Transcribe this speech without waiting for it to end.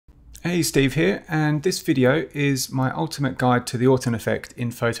Hey, Steve here, and this video is my ultimate guide to the Orton Effect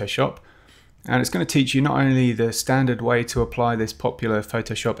in Photoshop. And it's going to teach you not only the standard way to apply this popular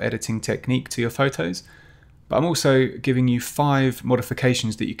Photoshop editing technique to your photos, but I'm also giving you 5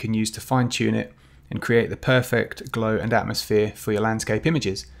 modifications that you can use to fine-tune it and create the perfect glow and atmosphere for your landscape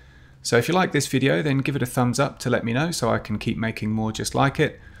images. So if you like this video, then give it a thumbs up to let me know so I can keep making more just like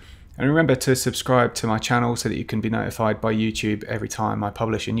it. And remember to subscribe to my channel so that you can be notified by YouTube every time I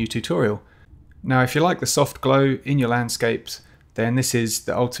publish a new tutorial. Now, if you like the soft glow in your landscapes, then this is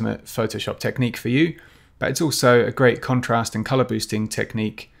the ultimate Photoshop technique for you, but it's also a great contrast and color boosting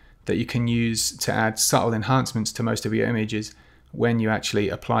technique that you can use to add subtle enhancements to most of your images when you actually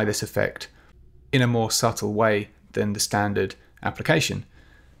apply this effect in a more subtle way than the standard application.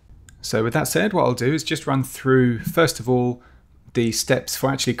 So with that said, what I'll do is just run through, first of all, the steps for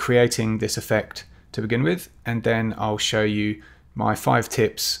actually creating this effect to begin with, and then I'll show you my 5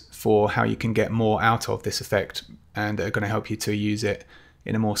 tips for how you can get more out of this effect and that are going to help you to use it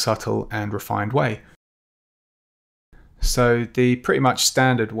in a more subtle and refined way. So the pretty much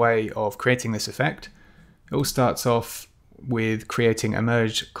standard way of creating this effect, it all starts off with creating a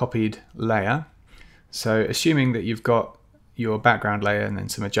merged copied layer. So assuming that you've got your background layer and then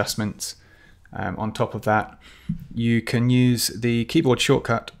some adjustments on top of that, you can use the keyboard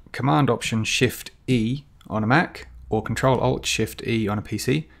shortcut Command-Option-Shift-E on a Mac or Control-Alt-Shift-E on a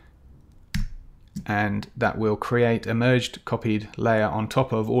PC, and that will create a merged copied layer on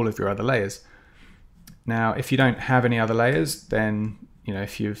top of all of your other layers. Now, if you don't have any other layers, then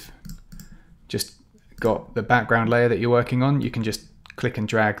if you've just got the background layer that you're working on, you can just click and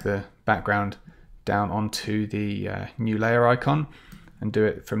drag the background down onto the new layer icon and do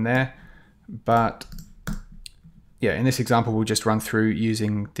it from there. But yeah, in this example, we'll just run through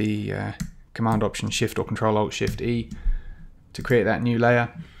using the Command-Option-Shift or Control-Alt-Shift-E to create that new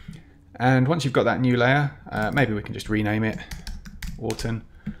layer. And once you've got that new layer, maybe we can just rename it Orton.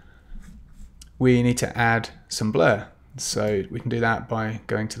 We need to add some blur. So we can do that by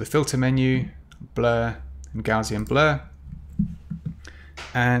going to the Filter menu, Blur, and Gaussian Blur.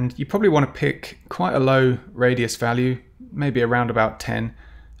 And you probably want to pick quite a low radius value, maybe around about 10.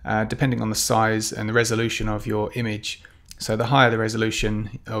 Depending on the size and the resolution of your image. So the higher the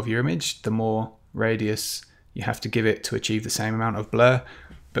resolution of your image, the more radius you have to give it to achieve the same amount of blur.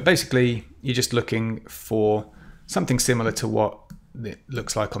 But basically, you're just looking for something similar to what it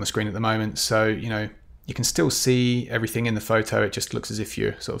looks like on the screen at the moment. So, you can still see everything in the photo. It just looks as if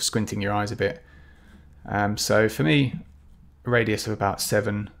you're sort of squinting your eyes a bit. So for me, a radius of about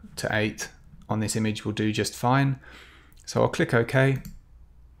 7 to 8 on this image will do just fine. So I'll click OK.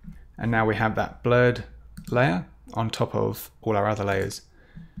 And now we have that blurred layer on top of all our other layers.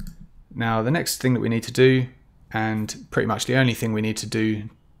 Now the next thing that we need to do, and pretty much the only thing we need to do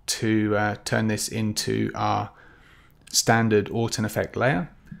to turn this into our standard Orton Effect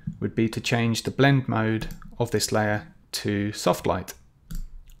layer, would be to change the blend mode of this layer to soft light.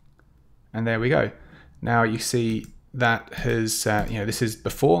 And there we go. Now you see that has, this is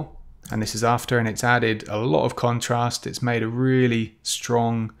before and this is after, and it's added a lot of contrast. It's made a really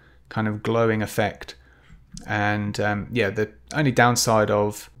strong kind of glowing effect. And yeah, the only downside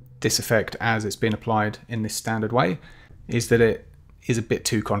of this effect as it's been applied in this standard way is that it is a bit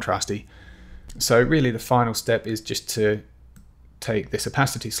too contrasty. So really the final step is just to take this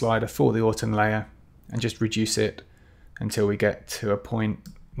opacity slider for the Orton layer and just reduce it until we get to a point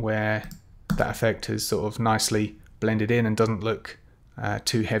where that effect is sort of nicely blended in and doesn't look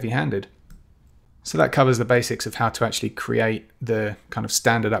too heavy-handed. So that covers the basics of how to actually create the kind of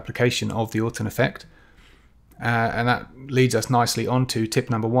standard application of the Orton effect. And that leads us nicely on to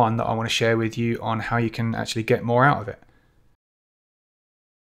tip number 1 that I want to share with you on how you can actually get more out of it.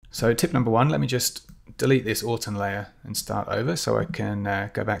 So tip number 1, let me just delete this Orton layer and start over so I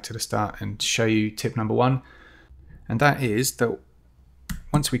can go back to the start and show you tip number 1. And that is that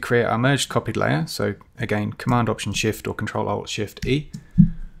once we create our merged copied layer, so again, Command-Option-Shift or Control-Alt-Shift-E,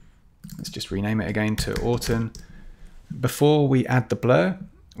 let's just rename it again to Orton. Before we add the blur,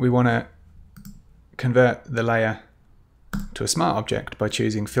 we want to convert the layer to a smart object by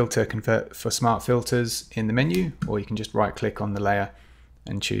choosing Filter Convert for Smart Filters in the menu, or you can just right click on the layer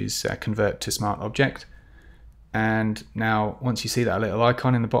and choose Convert to Smart Object. And now once you see that little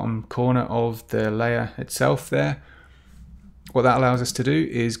icon in the bottom corner of the layer itself there, what that allows us to do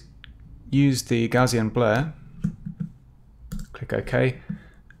is use the Gaussian blur, click OK,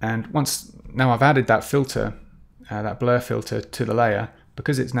 and now I've added that filter, that blur filter to the layer,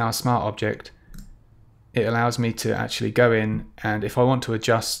 because it's now a smart object, it allows me to actually go in, and if I want to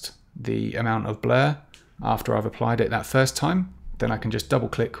adjust the amount of blur after I've applied it that first time, then I can just double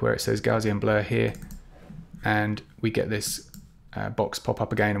click where it says Gaussian blur here, and we get this box pop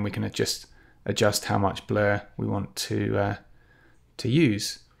up again, and we can adjust how much blur we want to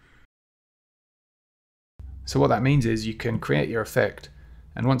use. So what that means is you can create your effect,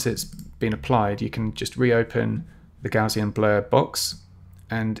 and once it's been applied, you can just reopen the Gaussian blur box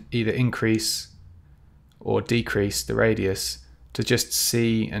and either increase or decrease the radius to just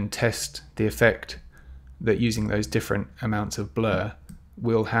see and test the effect that using those different amounts of blur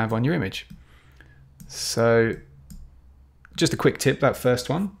will have on your image. So just a quick tip, that first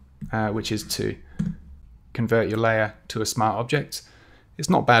one, which is to convert your layer to a smart object. It's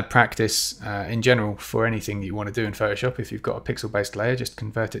not bad practice in general for anything that you want to do in Photoshop. If you've got a pixel-based layer, just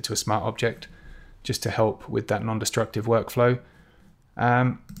convert it to a smart object just to help with that non-destructive workflow.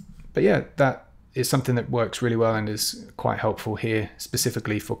 But yeah, that is something that works really well and is quite helpful here,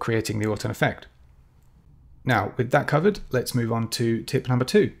 specifically for creating the Orton effect. Now, with that covered, let's move on to tip number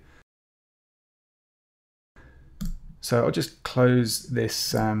 2. So I'll just close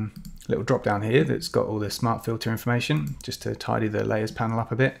this little drop down here that's got all the smart filter information, just to tidy the layers panel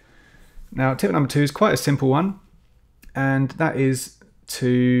up a bit. Now, tip number 2 is quite a simple one, and that is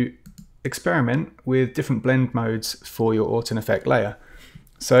to experiment with different blend modes for your Orton effect layer.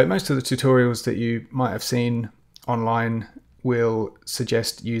 So most of the tutorials that you might have seen online will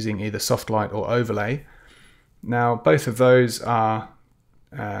suggest using either soft light or overlay. Now, both of those are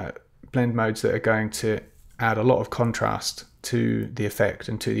blend modes that are going to add a lot of contrast to the effect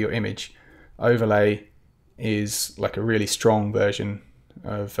and to your image. Overlay is like a really strong version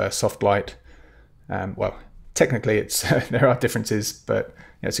of soft light. Well, technically it's there are differences, but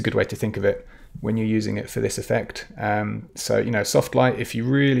it's a good way to think of it when you're using it for this effect. So, you know, soft light, if you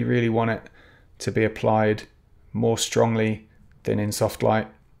really want it to be applied more strongly than in soft light,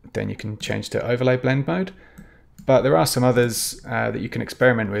 then you can change to overlay blend mode. But there are some others that you can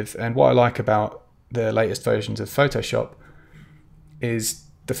experiment with, and what I like about the latest versions of Photoshop is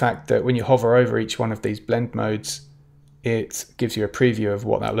the fact that when you hover over each one of these blend modes, it gives you a preview of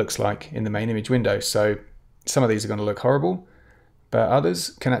what that looks like in the main image window. So some of these are going to look horrible, but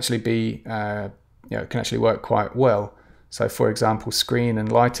others can actually be, can actually work quite well. So for example, screen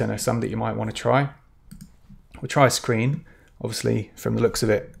and lighten are some that you might want to try. We'll try screen. Obviously, from the looks of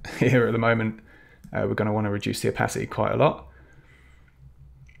it here at the moment, we're going to want to reduce the opacity quite a lot.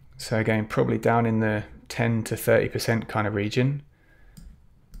 So again, probably down in the 10 to 30% kind of region.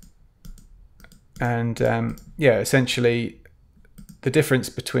 And yeah, essentially the difference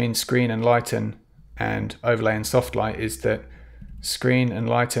between screen and lighten and overlay and soft light is that screen and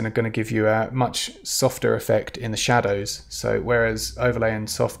lighten are going to give you a much softer effect in the shadows. So whereas overlay and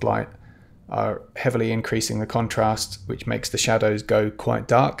soft light are heavily increasing the contrast, which makes the shadows go quite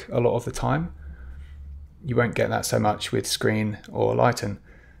dark a lot of the time, you won't get that so much with screen or lighten.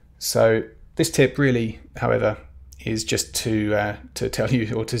 So this tip really, however, is just to tell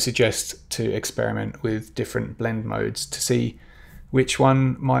you, or to suggest to experiment with different blend modes to see which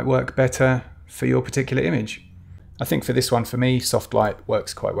one might work better for your particular image. I think for this one, for me, soft light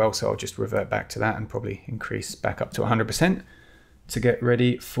works quite well, so I'll just revert back to that and probably increase back up to 100% to get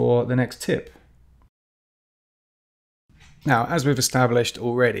ready for the next tip. Now, as we've established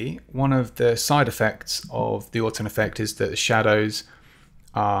already, one of the side effects of the Orton effect is that the shadows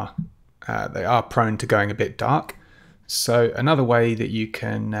are prone to going a bit dark. So another way that you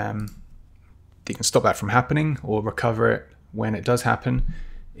can stop that from happening or recover it when it does happen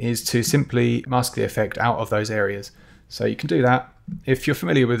is to simply mask the effect out of those areas. So you can do that. If you're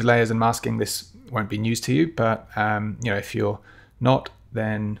familiar with layers and masking, this won't be news to you, but if you're not,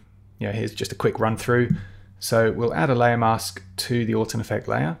 then here's just a quick run through. So we'll add a layer mask to the Orton effect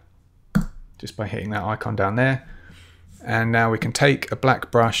layer just by hitting that icon down there. And now we can take a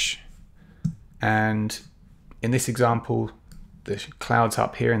black brush, and in this example, the clouds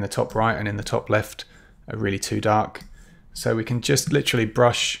up here in the top right and in the top left are really too dark. So we can just literally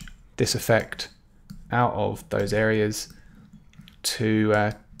brush this effect out of those areas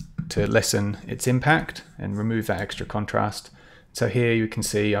to lessen its impact and remove that extra contrast. So here you can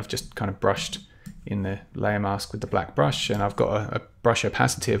see I've just kind of brushed in the layer mask with the black brush, and I've got a brush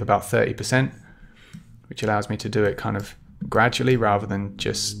opacity of about 30%, which allows me to do it kind of gradually rather than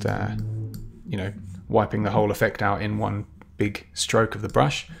just wiping the whole effect out in one big stroke of the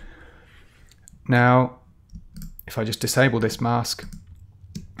brush. Now, if I just disable this mask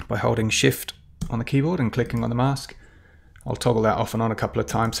by holding Shift on the keyboard and clicking on the mask, I'll toggle that off and on a couple of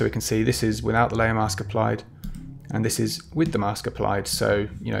times so we can see this is without the layer mask applied and this is with the mask applied. So,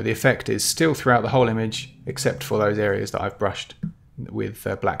 the effect is still throughout the whole image except for those areas that I've brushed with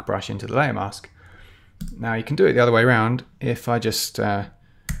a black brush into the layer mask. Now you can do it the other way around. If I just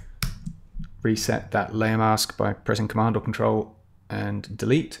reset that layer mask by pressing Command or Control and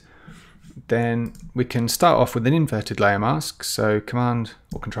delete, then we can start off with an inverted layer mask. So Command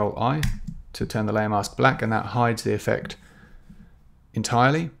or Control I to turn the layer mask black, and that hides the effect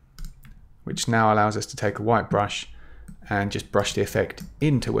entirely, which now allows us to take a white brush and just brush the effect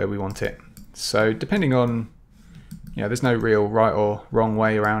into where we want it. So depending on, there's no real right or wrong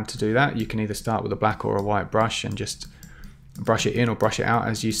way around to do that. You can either start with a black or a white brush and just brush it in or brush it out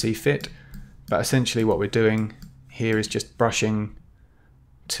as you see fit. But essentially what we're doing here is just brushing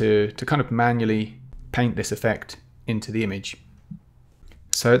to kind of manually paint this effect into the image.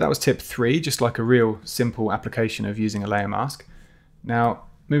 So that was tip 3, just like a real simple application of using a layer mask. Now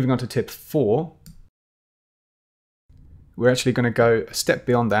moving on to tip 4, we're actually going to go a step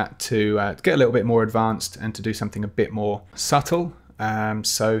beyond that to get a little bit more advanced and to do something a bit more subtle.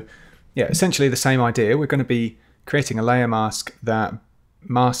 So yeah, essentially the same idea. We're going to be creating a layer mask that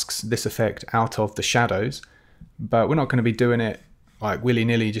masks this effect out of the shadows, but we're not going to be doing it like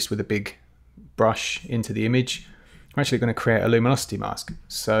willy-nilly just with a big brush into the image. We're actually going to create a luminosity mask.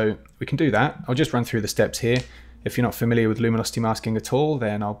 So we can do that. I'll just run through the steps here. If you're not familiar with luminosity masking at all,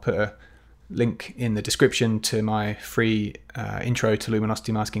 then I'll put a link in the description to my free intro to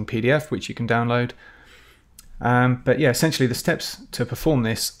luminosity masking PDF, which you can download. But yeah, essentially the steps to perform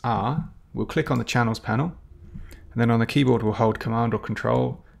this are, we'll click on the channels panel, and then on the keyboard we'll hold Command or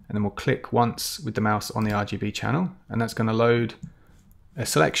Control, and then we'll click once with the mouse on the RGB channel, and that's going to load a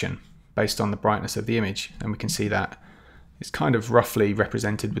selection based on the brightness of the image. And we can see that it's kind of roughly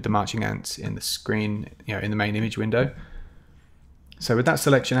represented with the marching ants in the screen, in the main image window. So with that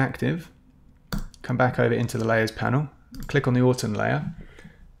selection active, come back over into the layers panel, click on the Orton layer,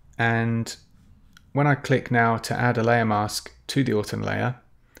 and when I click now to add a layer mask to the Orton layer,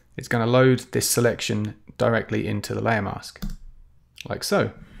 it's going to load this selection directly into the layer mask, like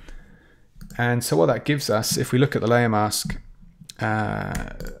so. And so what that gives us, if we look at the layer mask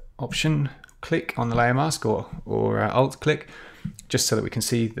option, click on the layer mask or alt click, just so that we can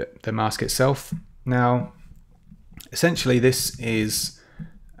see the mask itself. Now essentially this is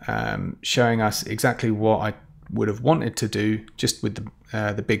showing us exactly what I would have wanted to do just with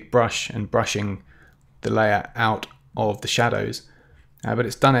the big brush and brushing the layer out of the shadows, but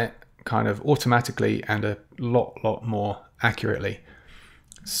it's done it kind of automatically and a lot more accurately.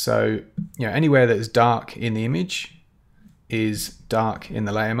 So anywhere that is dark in the image is dark in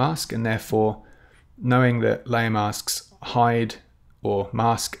the layer mask, and therefore knowing that layer masks hide or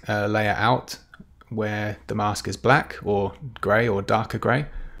mask a layer out where the mask is black or grey or darker grey,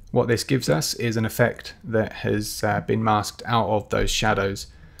 what this gives us is an effect that has been masked out of those shadows.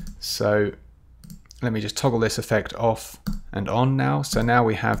 So let me just toggle this effect off and on now. So now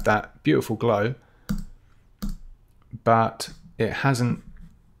we have that beautiful glow, but it hasn't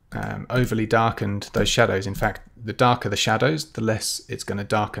overly darkened those shadows. In fact, the darker the shadows, the less it's going to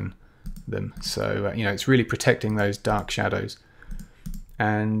darken them. So it's really protecting those dark shadows.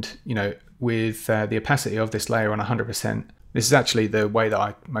 And with the opacity of this layer on 100%, this is actually the way that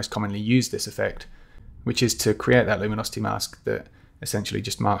I most commonly use this effect, which is to create that luminosity mask that essentially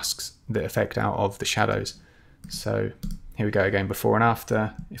just masks the effect out of the shadows. So here we go again, before and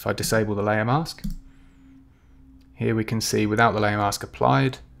after. If I disable the layer mask, here we can see without the layer mask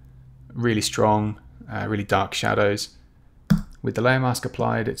applied, really strong, really dark shadows. With the layer mask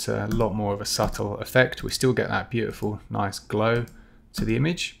applied, it's a lot more of a subtle effect. We still get that beautiful, nice glow to the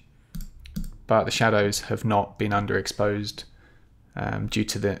image, but the shadows have not been underexposed due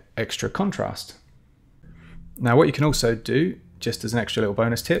to the extra contrast. Now what you can also do, just as an extra little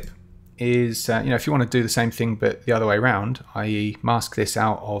bonus tip, is if you want to do the same thing but the other way around, i.e. mask this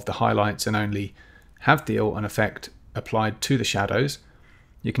out of the highlights and only have the Orton effect applied to the shadows,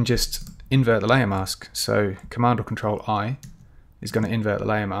 you can just invert the layer mask. So Command or Control I is going to invert the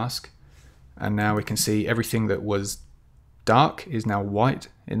layer mask, and now we can see everything that was dark is now white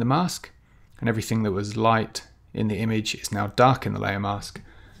in the mask, and everything that was light in the image is now dark in the layer mask.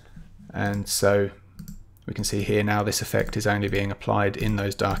 And so we can see here now this effect is only being applied in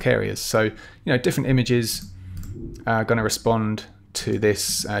those dark areas. So different images are going to respond to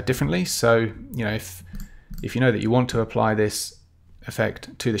this differently. So if you know that you want to apply this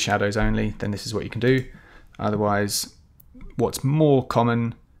effect to the shadows only, then this is what you can do. Otherwise, what's more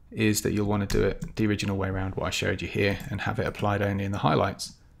common is that you'll want to do it the original way around, what I showed you here, and have it applied only in the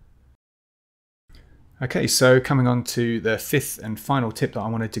highlights. Okay, so coming on to the fifth and final tip that I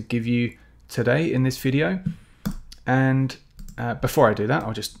wanted to give you today in this video. And before I do that,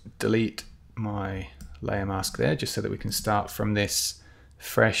 I'll just delete my layer mask there, just so that we can start from this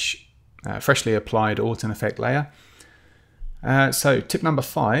fresh freshly applied Orton Effect layer. So tip number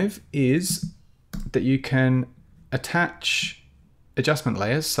 5 is that you can attach adjustment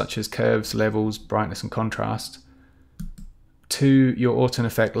layers such as curves, levels, brightness and contrast to your Orton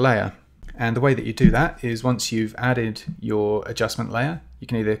Effect layer. And the way that you do that is once you've added your adjustment layer, you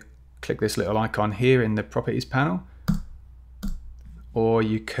can either click this little icon here in the properties panel, or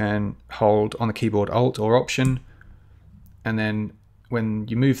you can hold on the keyboard Alt or Option, and then when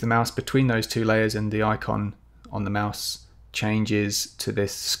you move the mouse between those two layers and the icon on the mouse changes to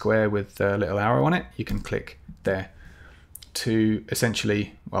this square with the little arrow on it, you can click there to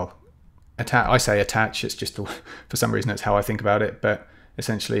essentially, well, I say attach, it's just for some reason that's how I think about it, but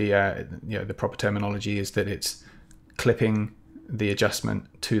essentially the proper terminology is that it's clipping the adjustment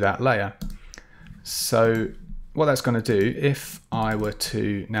to that layer. So what that's going to do, if I were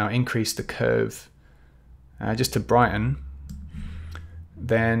to now increase the curve just to brighten,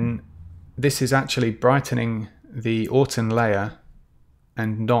 then this is actually brightening the Orton layer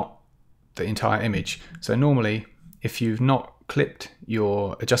and not the entire image. So normally, if you've not clipped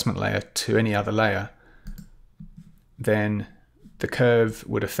your adjustment layer to any other layer, then the curve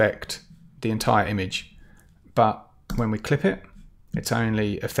would affect the entire image. But when we clip it, it's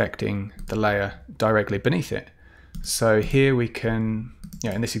only affecting the layer directly beneath it. So here we can,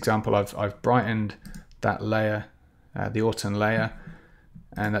 in this example, I've brightened that layer, the Orton layer,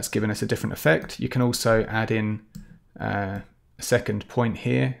 and that's given us a different effect. You can also add in a second point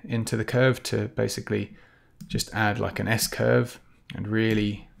here into the curve to basically just add like an S curve and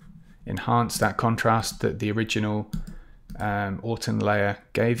really enhance that contrast that the original Orton layer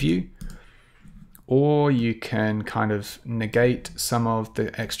gave you. Or you can kind of negate some of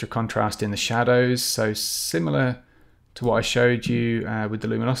the extra contrast in the shadows. So similar to what I showed you with the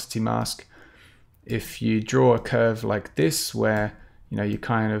luminosity mask, if you draw a curve like this where you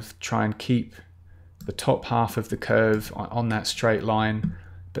kind of try and keep the top half of the curve on that straight line,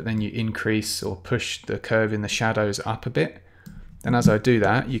 but then you increase or push the curve in the shadows up a bit, then as I do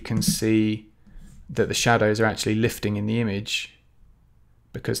that, you can see that the shadows are actually lifting in the image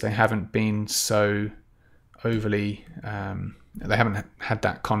because they haven't been so overly, they haven't had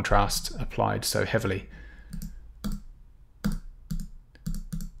that contrast applied so heavily.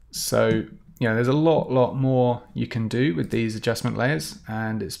 So there's a lot more you can do with these adjustment layers,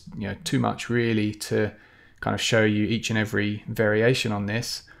 and it's too much really to kind of show you each and every variation on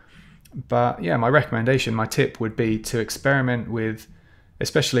this. But yeah, my recommendation, my tip would be to experiment with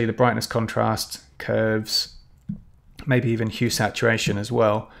especially the brightness, contrast, curves, maybe even hue saturation as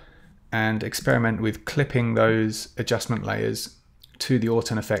well, and experiment with clipping those adjustment layers to the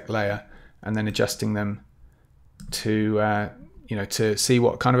Orton Effect layer and then adjusting them to to see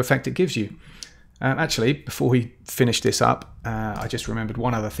what kind of effect it gives you. Actually, before we finish this up, I just remembered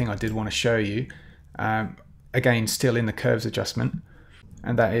one other thing I did want to show you. Again, still in the curves adjustment,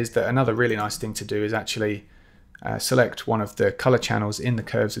 and that is that another really nice thing to do is actually select one of the color channels in the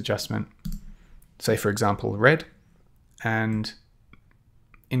curves adjustment, say for example red, and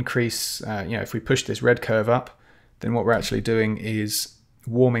increase, if we push this red curve up, then what we're actually doing is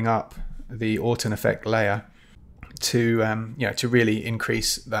warming up the Orton Effect layer to to really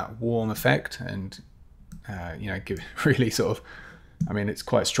increase that warm effect and give really sort of, I mean, it's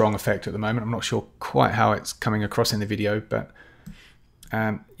quite a strong effect at the moment. I'm not sure quite how it's coming across in the video, but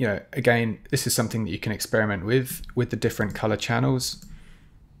again, this is something that you can experiment with the different color channels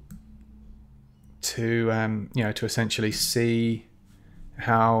to to essentially see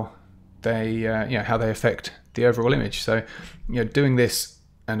how they how they affect the overall image. So doing this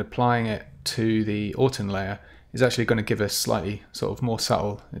and applying it to the Orton layer is actually going to give us slightly sort of more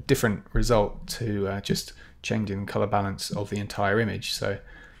subtle, different result to just changing the color balance of the entire image. So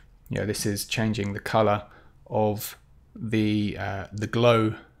this is changing the color of the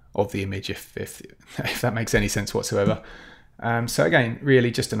glow of the image, if that makes any sense whatsoever. So again,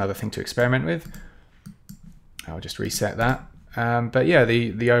 really just another thing to experiment with. I'll just reset that. But yeah,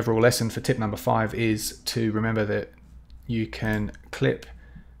 the overall lesson for tip number 5 is to remember that you can clip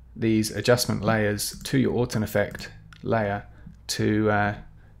these adjustment layers to your Orton Effect layer to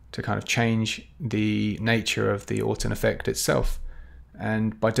kind of change the nature of the Orton Effect itself.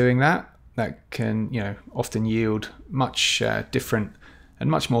 And by doing that, that can often yield much different and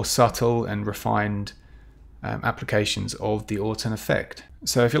much more subtle and refined applications of the Orton Effect.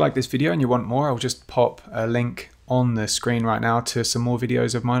 So if you like this video and you want more, I'll just pop a link on the screen right now to some more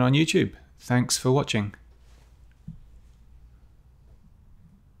videos of mine on YouTube. Thanks for watching.